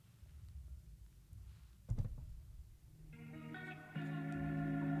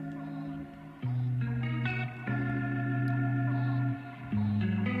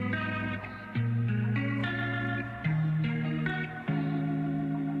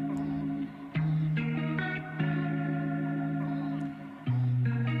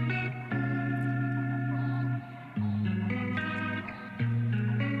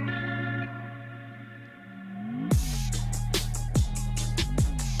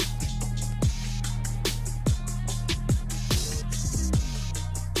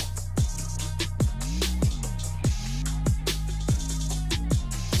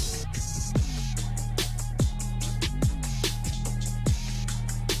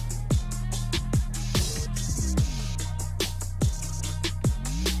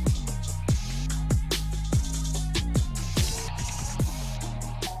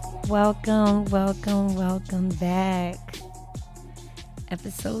welcome back.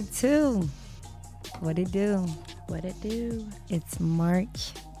 Episode 2. What it do? What it do? It's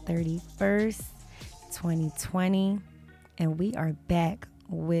March 31st, 2020, and we are back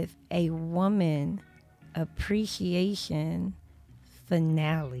with a woman appreciation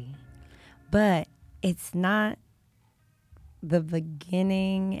finale. But it's not the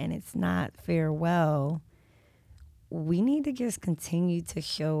beginning and it's not farewell. We need to just continue to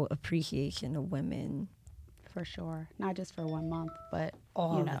show appreciation to women. For sure. Not just for 1 month, but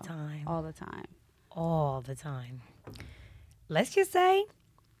All the time. All the time. All the time. Let's just say,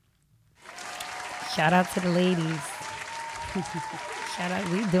 shout out to the ladies. Shout out,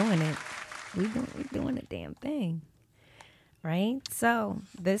 we doing it. We doing the damn thing. Right? So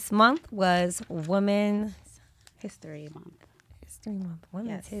this month was Women's History Month.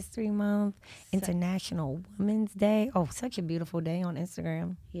 Women's History Month, International Women's Day. Oh, such a beautiful day on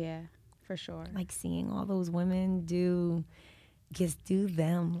Instagram. Yeah, for sure. Like seeing all those women do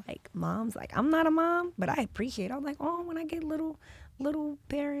them. Like moms, like I'm not a mom, but I appreciate it. I'm like, oh, when I get little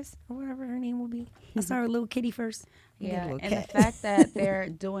Paris or whatever her name will be. I'll start with little Kitty first. Yeah, and the fact that they're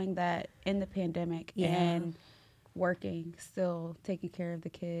doing that in the pandemic and working, still taking care of the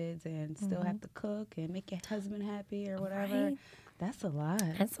kids and still have to cook and make your husband happy or whatever. Right. That's a lot.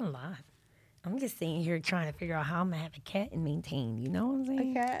 That's a lot. I'm just sitting here trying to figure out how I'm going to have a cat and maintain. You know what I'm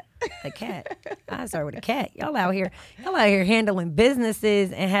saying? A cat. I start with a cat. Y'all out here handling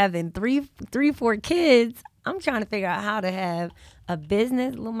businesses and having three, 4 kids. I'm trying to figure out how to have a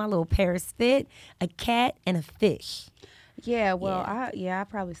business, my little Paris fit, a cat, and a fish. Yeah, well, I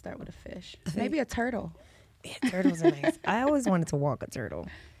probably start with a fish. Maybe a turtle. Yeah, turtles are nice. I always wanted to walk a turtle.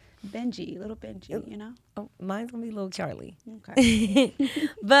 Little Benji, you know? Oh, mine's going to be little Charlie. Okay.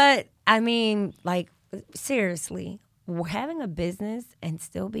 But, I mean, like, seriously, having a business and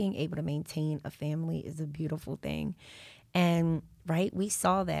still being able to maintain a family is a beautiful thing. And, right, we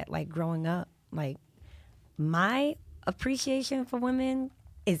saw that, like, growing up. Like, my appreciation for women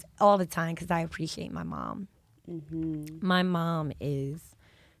is all the time because I appreciate my mom. Mm-hmm. My mom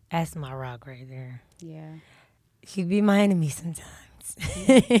that's my rock right there. Yeah. She'd be my enemy sometimes.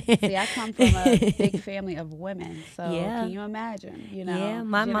 See, I come from a big family of women, so can you imagine?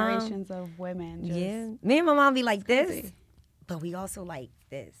 My generations mom, of women. Me and my mom be like this, but we also like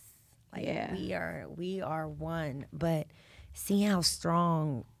this. Like we are one. But seeing how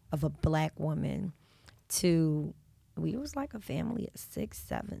strong of a black woman, we was like a family of 6,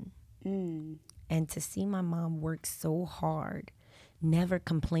 7, and to see my mom work so hard, never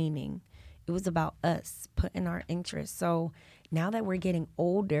complaining. It was about us putting our interests. So now that we're getting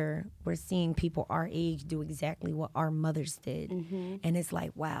older, we're seeing people our age do exactly what our mothers did. Mm-hmm. And it's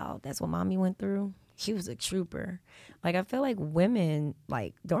like, wow, that's what mommy went through. She was a trooper. Like, I feel like women,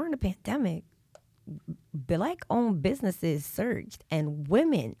 like, during the pandemic, black-owned businesses surged. And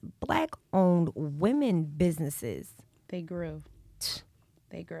black-owned women businesses. They grew.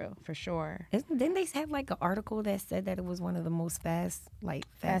 They grew, for sure. Didn't they have like an article that said that it was one of the most fastest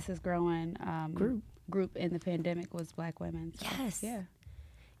growing group in the pandemic was black women? So, yes. Yeah.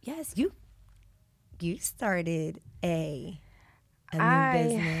 Yes. You started a new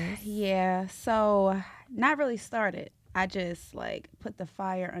business. Yeah. So not really started. I just like put the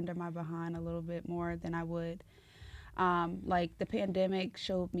fire under my behind a little bit more than I would. Like the pandemic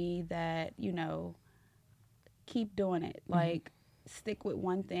showed me that, keep doing it. Mm-hmm. Like, stick with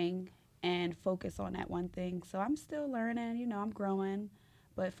one thing and focus on that one thing. So I'm still learning, I'm growing,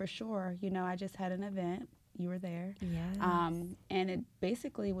 but for sure, I just had an event. You were there. Yeah. And it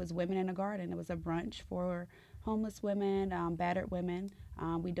basically was Women in a Garden. It was a brunch for homeless women, battered women.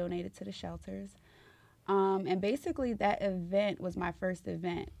 We donated to the shelters. And basically that event was my first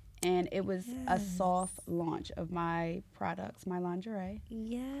event. And it was a soft launch of my products, my lingerie.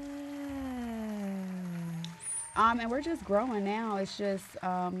 Yes. And we're just growing now. It's just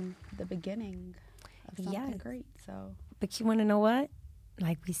the beginning of something great. So, but you want to know what?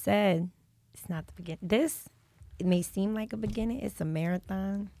 Like we said, it's not the beginning. It may seem like a beginning. It's a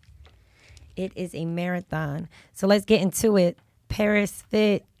marathon. It is a marathon. So let's get into it. Paris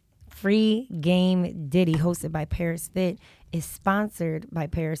Fit Free Game Diddy, hosted by Paris Fit, is sponsored by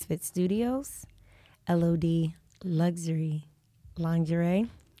Paris Fit Studios, LOD Luxury Lingerie,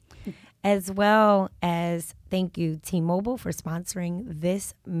 as well as thank you T-Mobile for sponsoring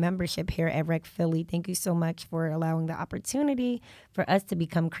this membership here at Rec Philly. Thank you so much for allowing the opportunity for us to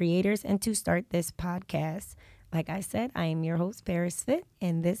become creators and to start this podcast. Like I said, I am your host, Paris Fit,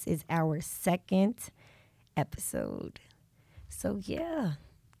 and this is our 2nd episode. So yeah,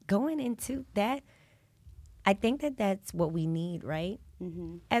 going into that, I think that that's what we need, right?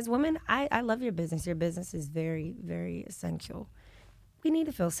 As women, I love your business. Your business is very, very essential. We need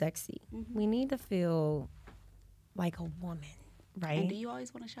to feel sexy. We need to feel like a woman, right? And do you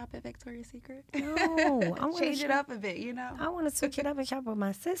always want to shop at Victoria's Secret? No, I want to change it up a bit, you know? I want to switch it up and shop with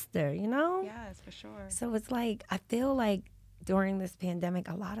my sister, you know? Yes, for sure. So it's like, I feel like during this pandemic,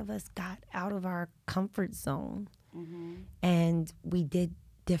 a lot of us got out of our comfort zone and we did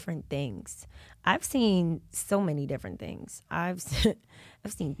different things. I've seen so many different things. I've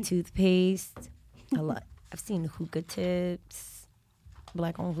seen toothpaste, a lot. I've seen hookah tips,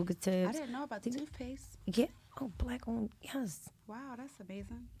 black-owned hookah tips. I didn't know about the toothpaste. Yeah. Oh, black-owned, yes. Wow, that's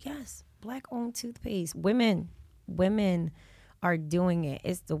amazing. Yes, black-owned toothpaste. Women are doing it.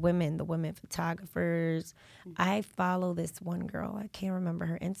 It's the women photographers. I follow this one girl. I can't remember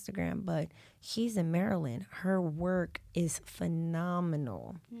her Instagram, but she's in Maryland. Her work is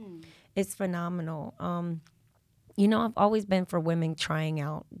phenomenal. It's phenomenal. You know, I've always been for women trying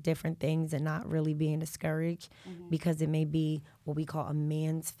out different things and not really being discouraged because it may be what we call a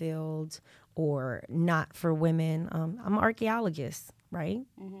man's field or not for women. I'm an archaeologist, right?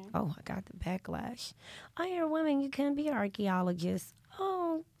 Oh, I got the backlash. Oh, you're a woman, you can't be an archaeologist.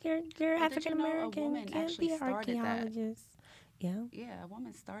 Oh, you're African American, you can't be an archaeologist. Yeah. Yeah, a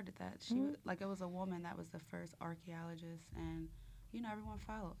woman started that. She like it was a woman that was the first archaeologist, and you know everyone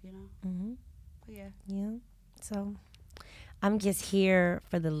followed. You know. But yeah. Yeah. So I'm just here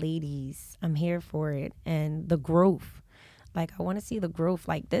for the ladies. I'm here for it and the growth. Like I want to see the growth.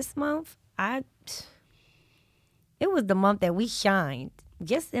 Like this month, it was the month that we shined.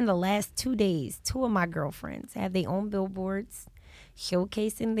 Just in the last 2 days, 2 of my girlfriends have their own billboards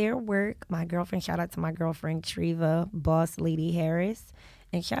showcasing their work. My girlfriend, shout out to my girlfriend Treva, Boss Lady Harris,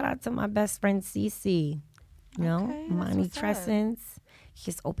 and shout out to my best friend Cece. You know, Monty Tressens. She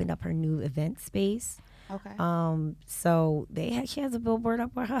just opened up her new event space. Okay. So she has a billboard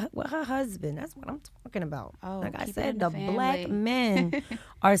up with her husband. That's what I'm talking about. Oh, like I keep it said, in the the family. black men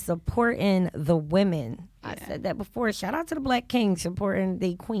are supporting the women. I said that before. Shout out to the Black Kings supporting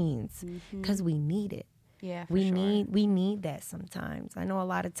the queens because we need it. Yeah, for we sure. need that sometimes. I know a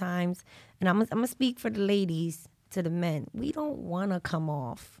lot of times, and I'm gonna speak for the ladies to the men. We don't want to come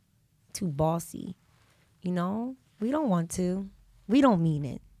off too bossy. You know, we don't want to. We don't mean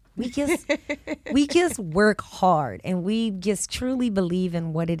it. We just work hard and we just truly believe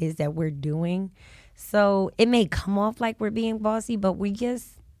in what it is that we're doing. So it may come off like we're being bossy, but we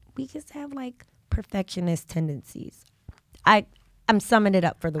just have like perfectionist tendencies. I'm summing it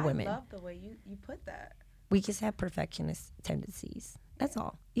up for the women. I love the way you put that. We just have perfectionist tendencies. That's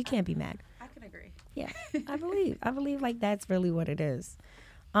all. You can't be mad. I can agree. Yeah, I believe like that's really what it is.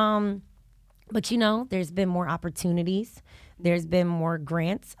 But you know, there's been more opportunities. There's been more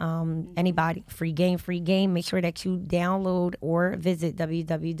grants. Anybody, free game. Make sure that you download or visit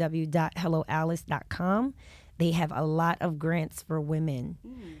www.helloalice.com. They have a lot of grants for women.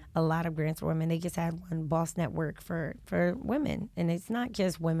 They just had one Boss Network for women. And it's not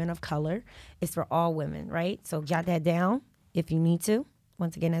just women of color. It's for all women, right? So jot that down if you need to.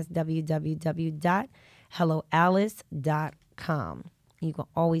 Once again, that's www.helloalice.com. You can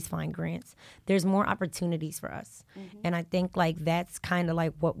always find grants. There's more opportunities for us. And I think like that's kind of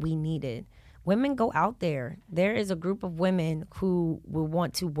like what we needed. Women, go out there. There is a group of women who will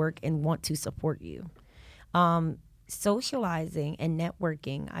want to work and want to support you. Socializing and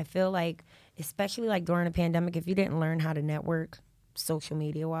networking. I feel like, especially like during the pandemic, if you didn't learn how to network social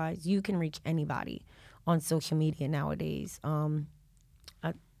media wise, you can reach anybody on social media nowadays. It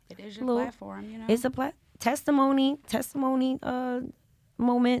is your platform, you know. It's a testimony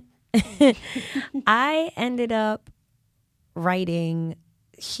moment. I ended up writing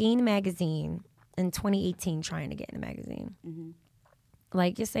Sheen magazine in 2018, trying to get in the magazine.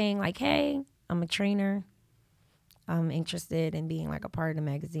 Like just saying like, hey, I'm a trainer. I'm interested in being like a part of the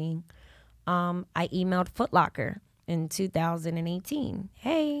magazine. I emailed Foot Locker in 2018.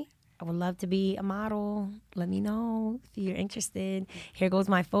 Hey, I would love to be a model. Let me know if you're interested. Here goes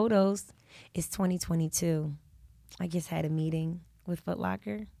my photos. It's 2022. I just had a meeting with Foot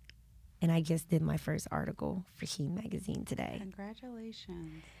Locker, and I just did my first article for Sheen magazine today.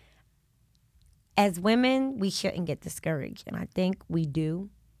 Congratulations. As women, we shouldn't get discouraged, and I think we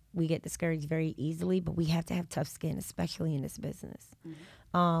do. We get discouraged very easily, but we have to have tough skin, especially in this business,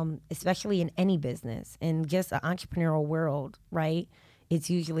 especially in any business. In just an entrepreneurial world, right? It's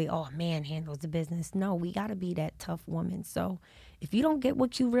usually, oh, a man handles the business. No, we got to be that tough woman. So if you don't get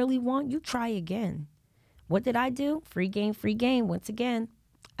what you really want, you try again. What did I do? Free game. Once again,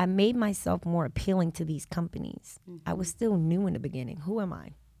 I made myself more appealing to these companies. I was still new in the beginning. Who am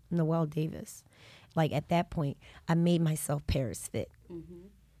I? Noelle Davis. Like at that point, I made myself Paris fit.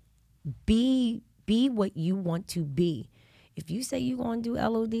 Be what you want to be. If you say you're going to do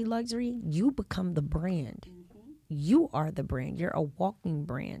LOD luxury, you become the brand. You are the brand. You're a walking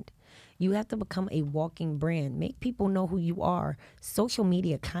brand. You have to become a walking brand. Make people know who you are. Social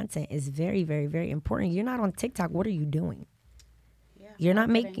media content is very, very, very important. You're not on TikTok. What are you doing? Yeah, you're not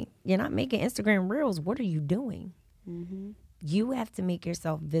making Instagram reels. What are you doing? You have to make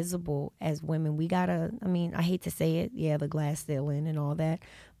yourself visible as women. We gotta, I hate to say it, yeah, the glass ceiling and all that,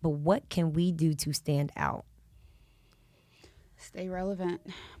 but what can we do to stand out? Stay relevant,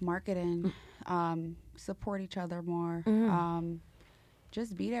 marketing, support each other more,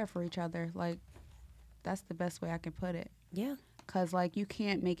 just be there for each other. Like, that's the best way I can put it. Yeah. Because, like, you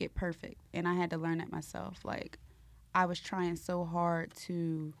can't make it perfect, and I had to learn that myself. Like, I was trying so hard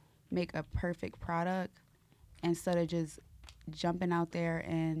to make a perfect product instead of just jumping out there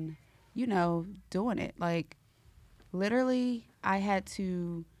and, doing it. Like, literally, I had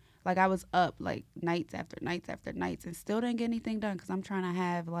to, like, I was up, like, nights after nights after nights and still didn't get anything done because I'm trying to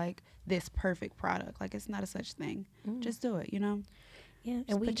have, like, this perfect product. Like, it's not a such thing. Just do it, Yeah, just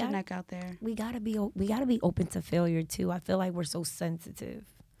and put your neck out there. We gotta be open to failure too. I feel like we're so sensitive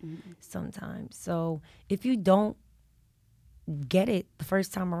sometimes. So if you don't get it the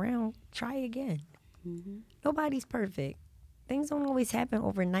first time around, try again. Nobody's perfect. Things don't always happen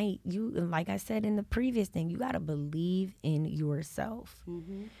overnight. Like I said in the previous thing, you gotta believe in yourself.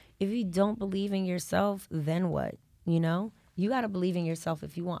 If you don't believe in yourself, then what? You gotta believe in yourself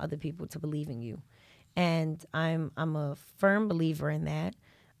if you want other people to believe in you. And I'm a firm believer in that,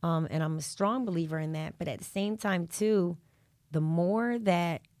 and I'm a strong believer in that. But at the same time, too, the more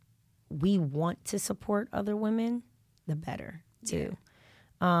that we want to support other women, the better, too.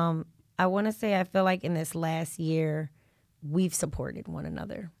 Yeah. I want to say I feel like in this last year, we've supported one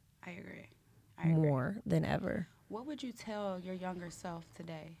another. I agree. More than ever. What would you tell your younger self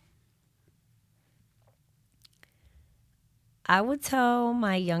today? I would tell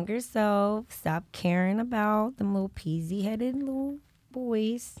my younger self, stop caring about them little peasy-headed little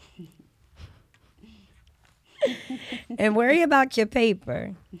boys and worry about your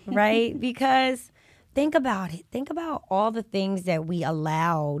paper, right? Because think about it. Think about all the things that we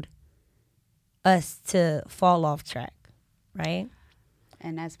allowed us to fall off track, right?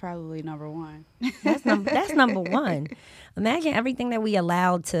 And that's probably number one. That's number one. Imagine everything that we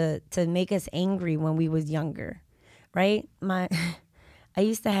allowed to make us angry when we was younger. Right? I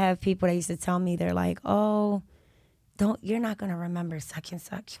used to have people that used to tell me, they're like, oh, you're not going to remember such and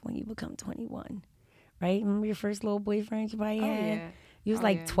such when you become 21. Right? Remember your first little boyfriend you probably had? Yeah. You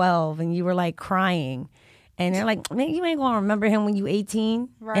was 12 and you were like crying. And they're like, man, you ain't going to remember him when you 18.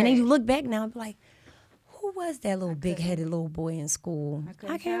 Right. And then you look back now and be like, who was that little big-headed little boy in school?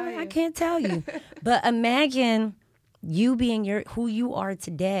 I can't tell you. But imagine you being who you are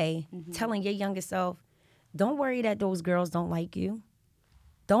today, telling your younger self, don't worry that those girls don't like you.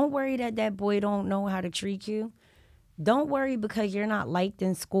 Don't worry that boy don't know how to treat you. Don't worry because you're not liked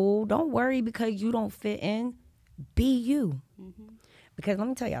in school. Don't worry because you don't fit in. Be you. Because let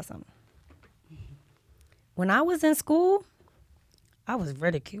me tell y'all something. When I was in school, I was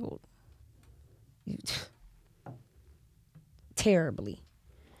ridiculed. Terribly.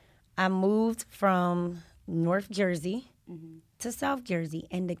 I moved from North Jersey to South Jersey,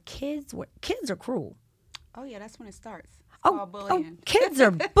 and the kids are cruel. Oh, yeah, that's when it starts. Kids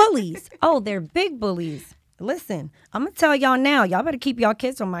are bullies. Oh, they're big bullies. Listen, I'm going to tell y'all now. Y'all better keep y'all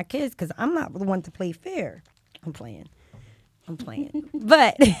kids from my kids because I'm not the one to play fair. I'm playing.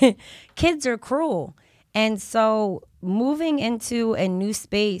 But kids are cruel. And so moving into a new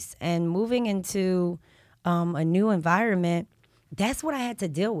space and moving into a new environment, that's what I had to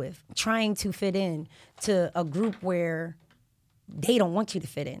deal with, trying to fit in to a group where they don't want you to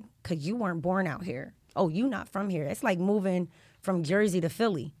fit in because you weren't born out here. Oh, you not from here. It's like moving from Jersey to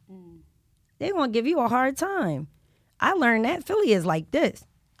Philly. They're going to give you a hard time. I learned that Philly is like this.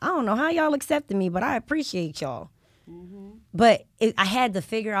 I don't know how y'all accepted me, but I appreciate y'all. But I had to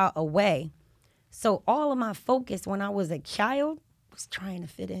figure out a way. So all of my focus when I was a child was trying to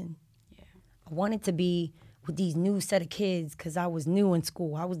fit in. Yeah. I wanted to be with these new set of kids because I was new in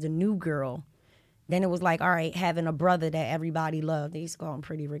school. I was the new girl. Then it was like, all right, having a brother that everybody loved. They used to call him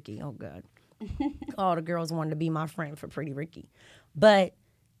Pretty Ricky. Oh, God. All the girls wanted to be my friend for Pretty Ricky. But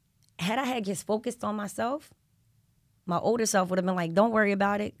had I had just focused on myself, my older self would have been like, don't worry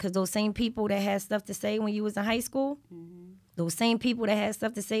about it, because those same people that had stuff to say when you was in high school, those same people that had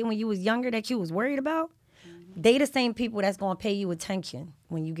stuff to say when you was younger that you was worried about, they the same people that's going to pay you attention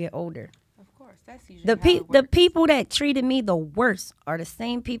when you get older. Of course. That's usually the people that treated me the worst are the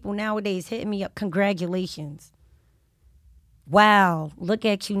same people nowadays hitting me up. Congratulations. Wow, look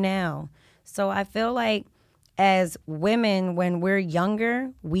at you now. So I feel like as women, when we're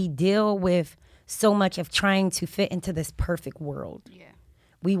younger, we deal with so much of trying to fit into this perfect world. Yeah.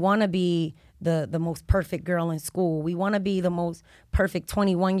 We want to be the most perfect girl in school. We want to be the most perfect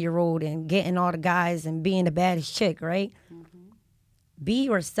 21-year-old and getting all the guys and being the baddest chick, right? Mm-hmm. Be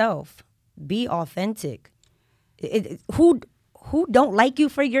yourself. Be authentic. Who don't like you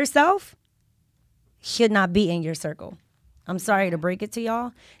for yourself should not be in your circle. I'm sorry to break it to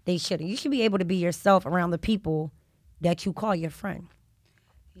y'all. They shouldn't. You should be able to be yourself around the people that you call your friend.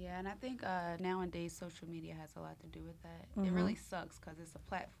 Yeah, and I think nowadays social media has a lot to do with that. Mm-hmm. It really sucks because it's a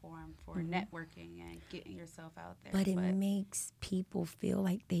platform for networking and getting yourself out there. But it makes people feel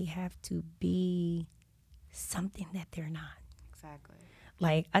like they have to be something that they're not. Exactly.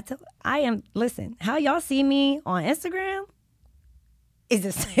 Like, listen, how y'all see me on Instagram is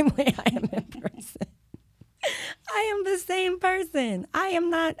the same way I am in person. I am the same person. I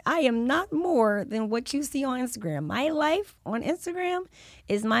am not more than what you see on Instagram. My life on Instagram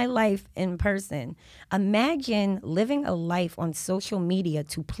is my life in person. Imagine living a life on social media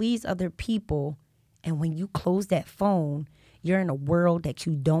to please other people, and when you close that phone, you're in a world that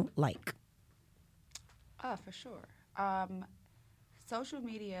you don't like. Oh, for sure. Social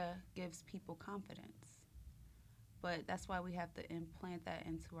media gives people confidence. But that's why we have to implant that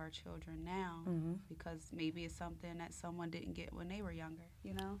into our children now, because maybe it's something that someone didn't get when they were younger,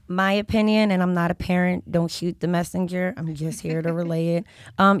 you know? My opinion, and I'm not a parent, don't shoot the messenger. I'm just here to relay it.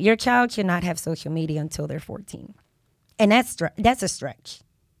 Your child should not have social media until they're 14. And that's a stretch.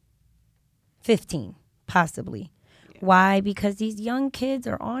 15, possibly. Yeah. Why? Because these young kids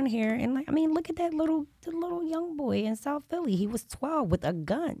are on here. And, look at the little young boy in South Philly. He was 12 with a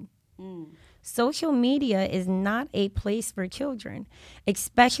gun. Social media is not a place for children,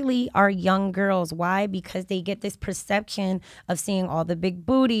 especially our young girls. Why? Because they get this perception of seeing all the big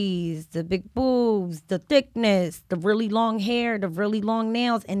booties, the big boobs, the thickness, the really long hair, the really long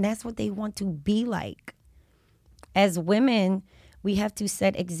nails, and that's what they want to be like. As women, we have to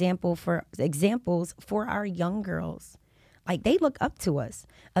set examples for our young girls. Like, they look up to us.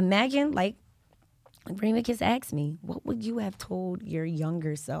 Imagine, Rima just asked me, what would you have told your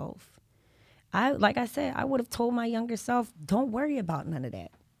younger self? Like I said, I would have told my younger self, don't worry about none of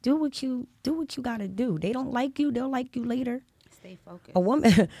that. Do what you gotta do. They don't like you, they'll like you later. Stay focused.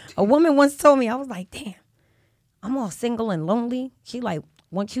 A woman once told me, I was like, damn, I'm all single and lonely. She like,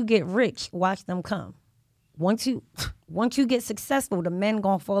 once you get rich, watch them come. Once you get successful, the men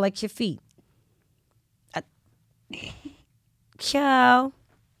gonna fall at your feet. Ciao.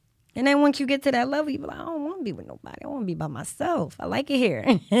 And then once you get to that level, you be like, I don't want to be with nobody. I want to be by myself. I like it here.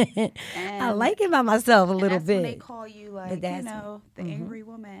 I like it by myself a little bit. When they call you the angry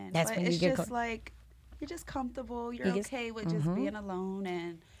woman. That's but when it's you get just you're just comfortable. You're okay with just being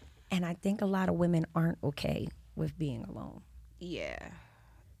alone. And I think a lot of women aren't okay with being alone. Yeah.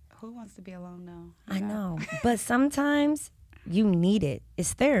 Who wants to be alone though? I know. But sometimes you need it.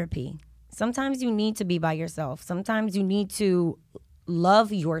 It's therapy. Sometimes you need to be by yourself. Sometimes you need to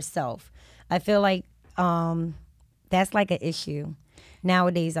love yourself. I feel like that's like an issue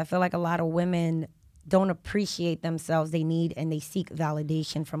nowadays. I feel like a lot of women don't appreciate themselves. They need and they seek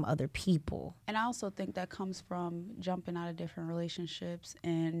validation from other people. And I also think that comes from jumping out of different relationships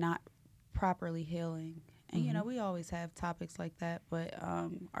and not properly healing. And, you know, we always have topics like that, but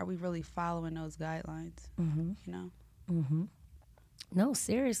are we really following those guidelines, you know? No,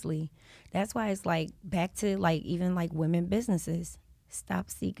 seriously. That's why it's like back to even women businesses. Stop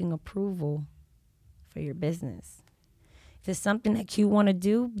seeking approval for your business. If it's something that you want to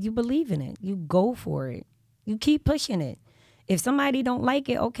do, you believe in it. You go for it. You keep pushing it. If somebody don't like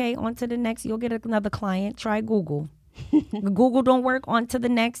it, okay, on to the next. You'll get another client. Try Google. Google don't work, on to the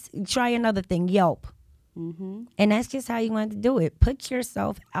next. Try another thing, Yelp. And that's just how you want to do it. Put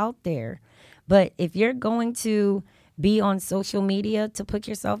yourself out there. But if you're going to be on social media to put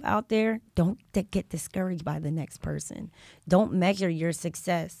yourself out there, don't get discouraged by the next person. Don't measure your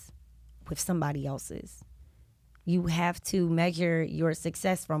success with somebody else's. You have to measure your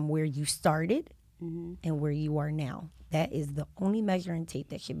success from where you started and where you are now. That is the only measuring tape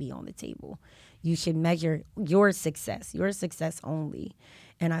that should be on the table. You should measure your success only.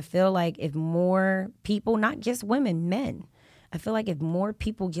 And I feel like if more people, not just women, men, I feel like if more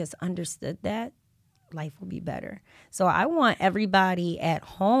people just understood that, life will be better. So I want everybody at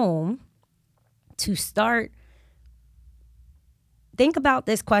home to start, think about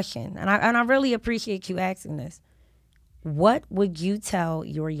this question. And I really appreciate you asking this. What would you tell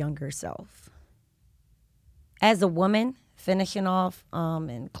your younger self? as a woman, finishing off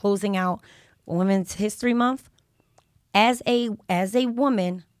and closing out Women's History Month, as a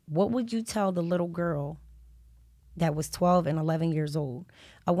woman, what would you tell the little girl that was 12 and 11 years old?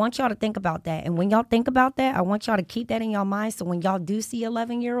 I want y'all to think about that. And when y'all think about that, I want y'all to keep that in your mind. So when y'all do see an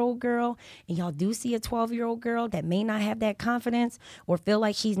 11-year-old girl and y'all do see a 12-year-old girl that may not have that confidence or feel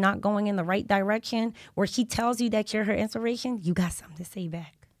like she's not going in the right direction, or she tells you that you're her inspiration, you got something to say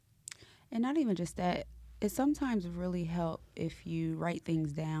back. And not even just that. It sometimes really help if you write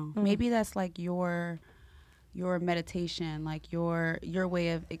things down. Maybe that's like your meditation, like your way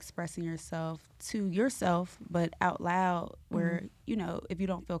of expressing yourself to yourself, but out loud, where, you know, if you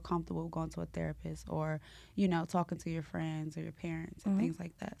don't feel comfortable going to a therapist or, you know, talking to your friends or your parents and things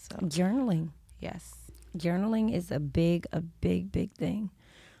like that. So Journaling. Yes. Journaling is a big thing.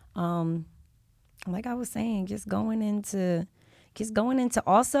 Like I was saying, just going into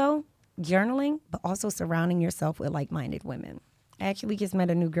also journaling, but also surrounding yourself with like-minded women. I actually just met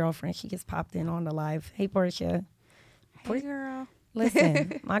a new girlfriend. She just popped in on the live. Hey, Portia. Hey, girl.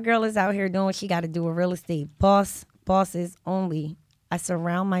 Listen, my girl is out here doing what she got to do with real estate. Bosses only. I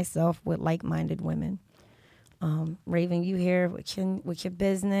surround myself with like-minded women. Raven, you here with your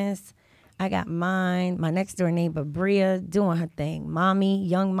business. I got mine. My next door neighbor, Bria, doing her thing.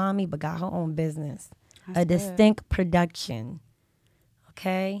 Young mommy, but got her own business. That's a distinct production.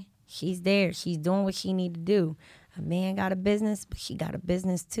 Okay? She's there. She's doing what she need to do. A man got a business, but she got a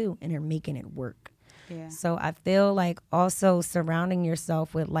business too, and they're making it work. Yeah. So I feel like also surrounding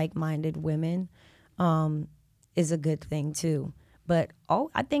yourself with like-minded women is a good thing too. But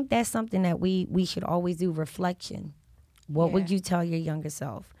I think that's something that we should always do, reflection. What would you tell your younger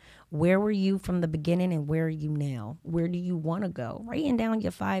self? Where were you from the beginning and where are you now? Where do you want to go? Writing down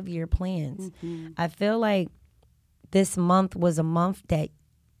your 5-year plans. I feel like this month was a month that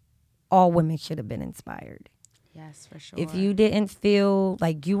all women should have been inspired. Yes, for sure. If you didn't feel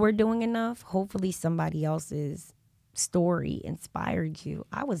like you were doing enough, hopefully somebody else's story inspired you.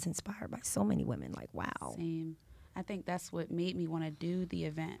 I was inspired by so many women. Like, wow. Same. I think that's what made me want to do the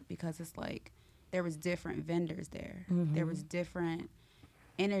event, because it's like there was different vendors there. There was different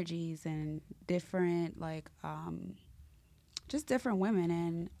energies and different just different women,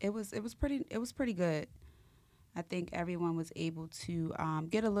 and it was pretty good. I think everyone was able to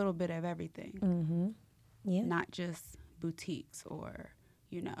get a little bit of everything. Yeah. Not just boutiques or,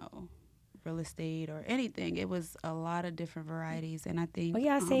 you know, real estate or anything. It was a lot of different varieties, and I think. Oh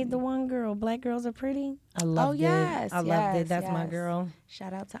yeah, I saved the one girl. Black girls are pretty. I loved it. I loved it. That's my girl.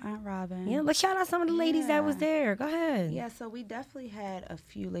 Shout out to Aunt Robin. Yeah, let's shout out some of the ladies that was there. Go ahead. Yeah, so we definitely had a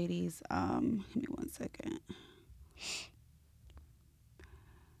few ladies. Give me 1 second.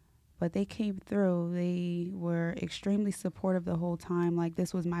 But they came through. They were extremely supportive the whole time. Like,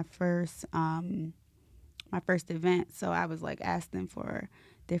 this was my first event, so I was like asking for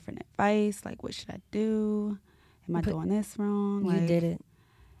different advice, like what should I do? Am I doing this wrong? You did it.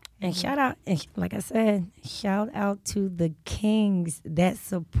 And shout out, like I said, shout out to the kings that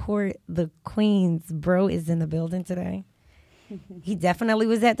support the queens. Bro is in the building today. He definitely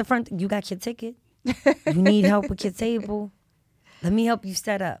was at the front. You got your ticket. You need help with your table. Let me help you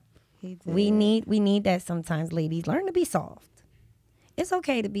set up. We need that sometimes, ladies. Learn to be soft. It's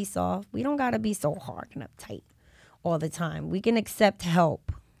okay to be soft. We don't got to be so hard and uptight all the time. We can accept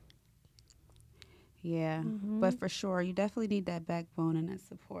help. Yeah, but for sure, you definitely need that backbone and that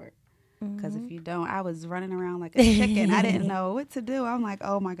support. Because if you don't, I was running around like a chicken. I didn't know what to do. I'm like,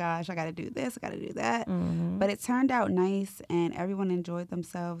 oh my gosh, I got to do this, I got to do that. But it turned out nice, and everyone enjoyed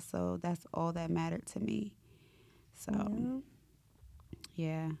themselves, so that's all that mattered to me. So,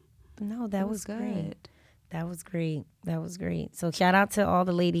 yeah. No, that was good. That was great. That was great. So shout out to all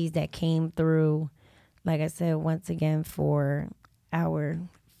the ladies that came through, like I said, once again, for our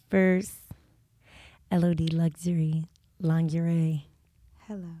first LOD Luxury Lingerie.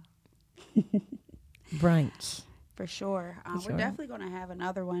 Hello. Brunch. For sure. We're definitely going to have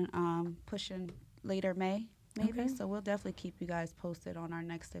another one pushing later May, maybe. Okay. So we'll definitely keep you guys posted on our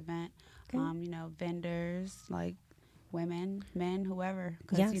next event. Okay. You know, vendors, like women, men, whoever.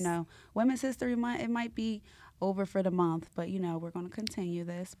 Because, you know, Women's History Month, it might be over for the month, but, you know, we're going to continue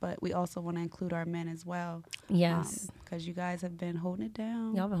this. But we also want to include our men as well. Yes. Because you guys have been holding it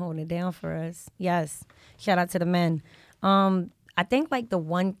down. Y'all been holding it down for us. Yes. Shout out to the men. I think, like, the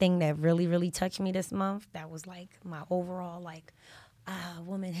one thing that really, really touched me this month, that was, like, my overall, like,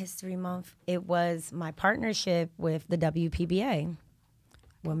 Women's History Month, it was my partnership with the WPBA.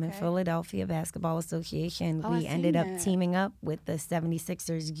 Women Philadelphia Basketball Association. We ended up teaming up with the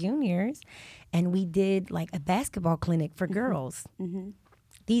 76ers juniors, and we did like a basketball clinic for girls.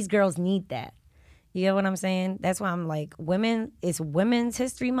 These girls need that. You know what I'm saying? That's why I'm like, women, it's Women's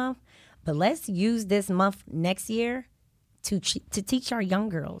History Month, but let's use this month next year to teach our young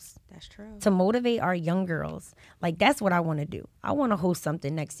girls. That's true. To motivate our young girls. Like, that's what I want to do. I want to host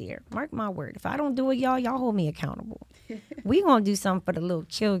something next year. Mark my word. If I don't do it, y'all hold me accountable. We going to do something for the little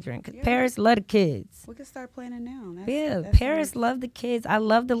children. Because parents love the kids. We can start planning now. That's parents love the kids. I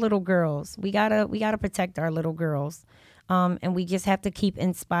love the little girls. We gotta protect our little girls. And we just have to keep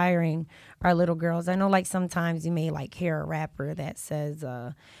inspiring our little girls. I know, like, sometimes you may, like, hear a rapper that says,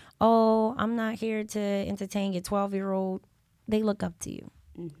 oh, I'm not here to entertain your 12-year-old. They look up to you.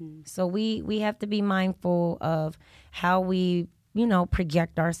 Mm-hmm. So we have to be mindful of how we,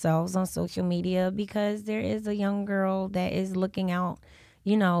 project ourselves on social media, because there is a young girl that is looking out,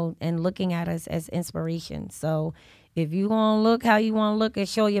 and looking at us as inspiration. So if you want to look how you want to look and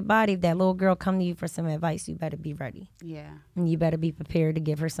show your body, if that little girl come to you for some advice, you better be ready. Yeah. And you better be prepared to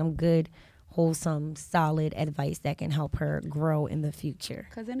give her some good, wholesome, solid advice that can help her grow in the future.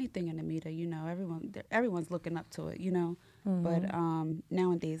 Because anything in the media, everyone's looking up to it, Mm-hmm. But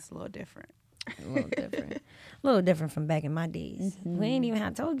nowadays it's a little different. A little different from back in my days. Mm-hmm. We ain't even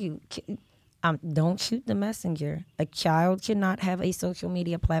have told you. Don't shoot the messenger. A child cannot have a social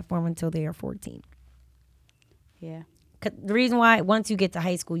media platform until they are 14. Yeah. The reason why, once you get to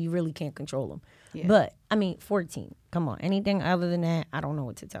high school, you really can't control them. Yeah. But, 14. Come on. Anything other than that, I don't know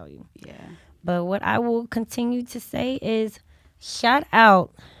what to tell you. Yeah. But what I will continue to say is shout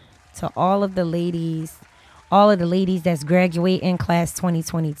out to all of the ladies that's graduating class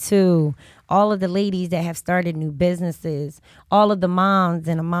 2022, all of the ladies that have started new businesses, all of the moms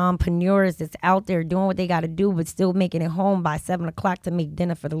and the mompreneurs that's out there doing what they got to do but still making it home by 7 o'clock to make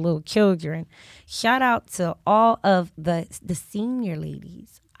dinner for the little children. Shout out to all of the senior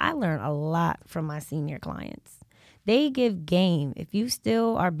ladies. I learned a lot from my senior clients. They give game. If you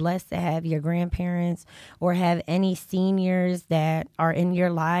still are blessed to have your grandparents or have any seniors that are in your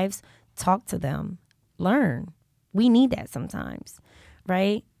lives, talk to them. Learn. We need that sometimes,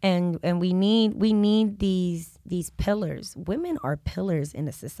 right? And we need these pillars. Women are pillars in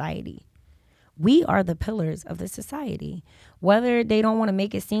the society. We are the pillars of the society. Whether they don't want to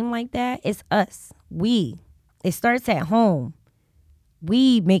make it seem like that, it's us. It starts at home.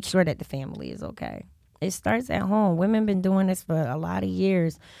 We make sure that the family is okay. It starts at home. Women been doing this for a lot of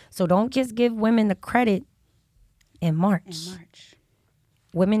years. So don't just give women the credit in March.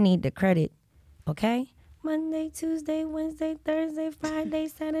 Women need the credit. Okay? Monday, Tuesday, Wednesday, Thursday, Friday,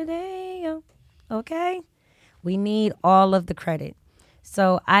 Saturday. Okay? We need all of the credit.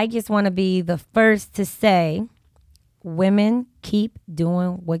 So I just want to be the first to say, women, keep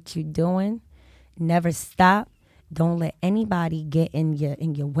doing what you're doing. Never stop. Don't let anybody get in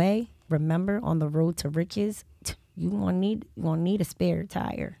your way. Remember, on the road to riches, you gonna need a spare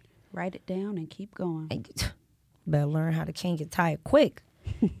tire. Write it down and keep going. Better learn how to change your tire quick.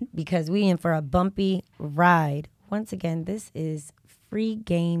 Because we in for a bumpy ride. Once again, this is Free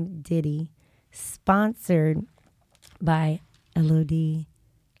Game Diddy, sponsored by LOD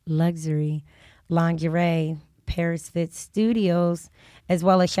Luxury Lingerie, Paris Fit Studios, as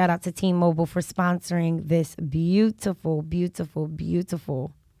well as shout out to T-Mobile for sponsoring this beautiful, beautiful,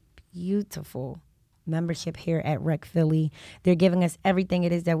 beautiful, beautiful membership here at Rec Philly. They're giving us everything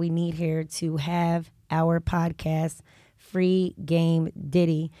it is that we need here to have our podcast, Free Game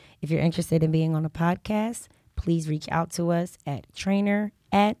Diddy. If you're interested in being on a podcast, please reach out to us at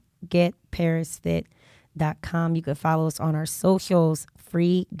trainer@getparisfit.com. You can follow us on our socials,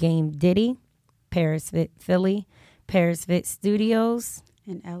 Free Game Diddy, Paris Fit Philly, Paris Fit Studios,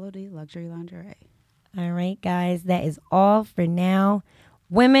 and LOD Luxury Lingerie. All right, guys, that is all for now.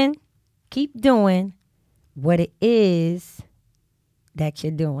 Women, keep doing what it is that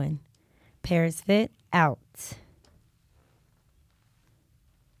you're doing. Paris Fit out.